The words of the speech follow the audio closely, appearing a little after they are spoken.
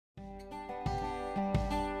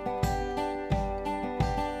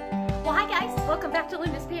guys, welcome back to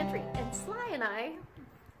Linda's Pantry. And Sly and I,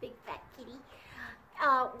 big fat kitty,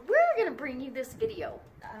 we're gonna bring you this video.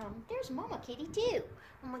 There's Mama Kitty too.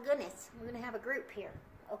 Oh my goodness, we're gonna have a group here.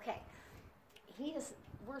 Okay, he is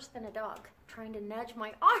worse than a dog, trying to nudge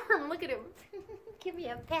my arm. Look at him. Give me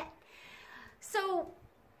a pet. So,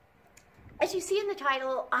 as you see in the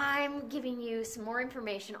title, I'm giving you some more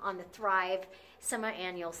information on the Thrive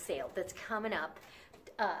semi-annual sale that's coming up.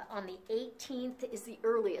 On the 18th is the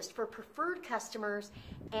earliest for preferred customers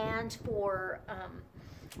and for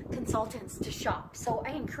consultants to shop. So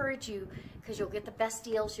I encourage you, because you'll get the best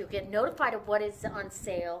deals, you'll get notified of what is on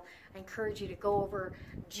sale. I encourage you to go over,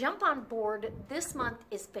 jump on board. This month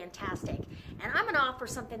is fantastic. And I'm going to offer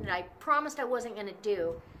something that I promised I wasn't going to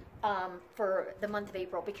do for the month of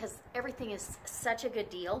April, because everything is such a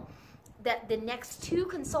good deal that the next 2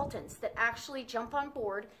 consultants that actually jump on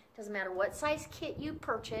board, doesn't matter what size kit you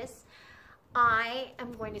purchase, I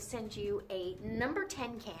am going to send you a number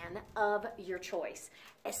 10 can of your choice.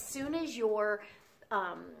 As soon as your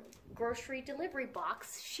grocery delivery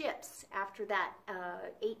box ships after that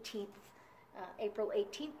April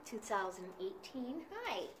 18th, 2018.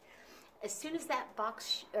 Hi. As soon as that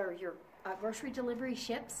box or your grocery delivery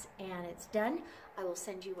ships and it's done, I will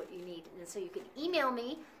send you what you need. And so you can email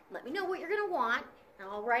me, let me know what you're going to want, and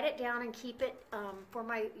I'll write it down and keep it for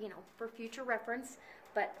my, for future reference.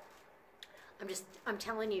 But I'm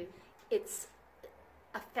telling you, it's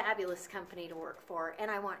a fabulous company to work for,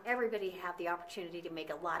 and I want everybody to have the opportunity to make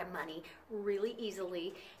a lot of money really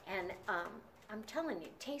easily. And I'm telling you,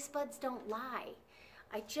 taste buds don't lie.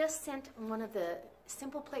 I just sent one of the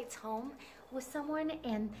Simple Plates home with someone,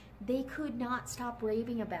 and they could not stop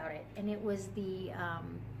raving about it. And it was the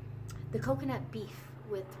coconut beef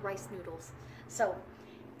with rice noodles. So,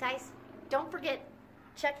 guys, don't forget,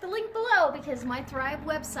 check the link below, because my Thrive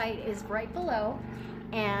website is right below.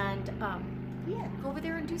 And yeah, go over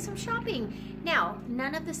there and do some shopping. Now,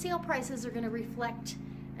 none of the sale prices are going to reflect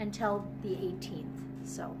until the 18th.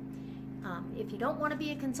 So, if you don't want to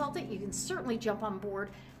be a consultant, you can certainly jump on board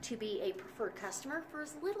to be a preferred customer for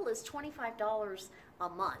as little as $25 a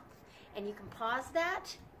month. And you can pause that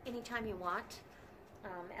anytime you want.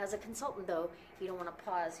 As a consultant, though, you don't want to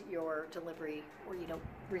pause your delivery, or you don't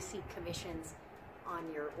receive commissions on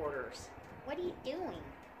your orders. What are you doing?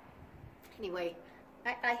 Anyway,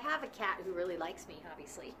 I have a cat who really likes me,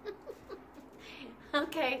 obviously.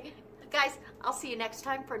 Okay, guys, I'll see you next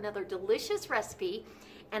time for another delicious recipe.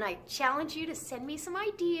 And I challenge you to send me some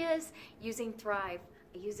ideas using Thrive.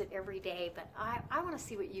 I use it every day, but I want to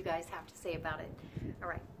see what you guys have to say about it. All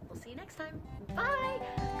right, we'll see you next time. Bye.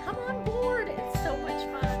 Come on board. It's so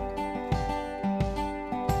much fun.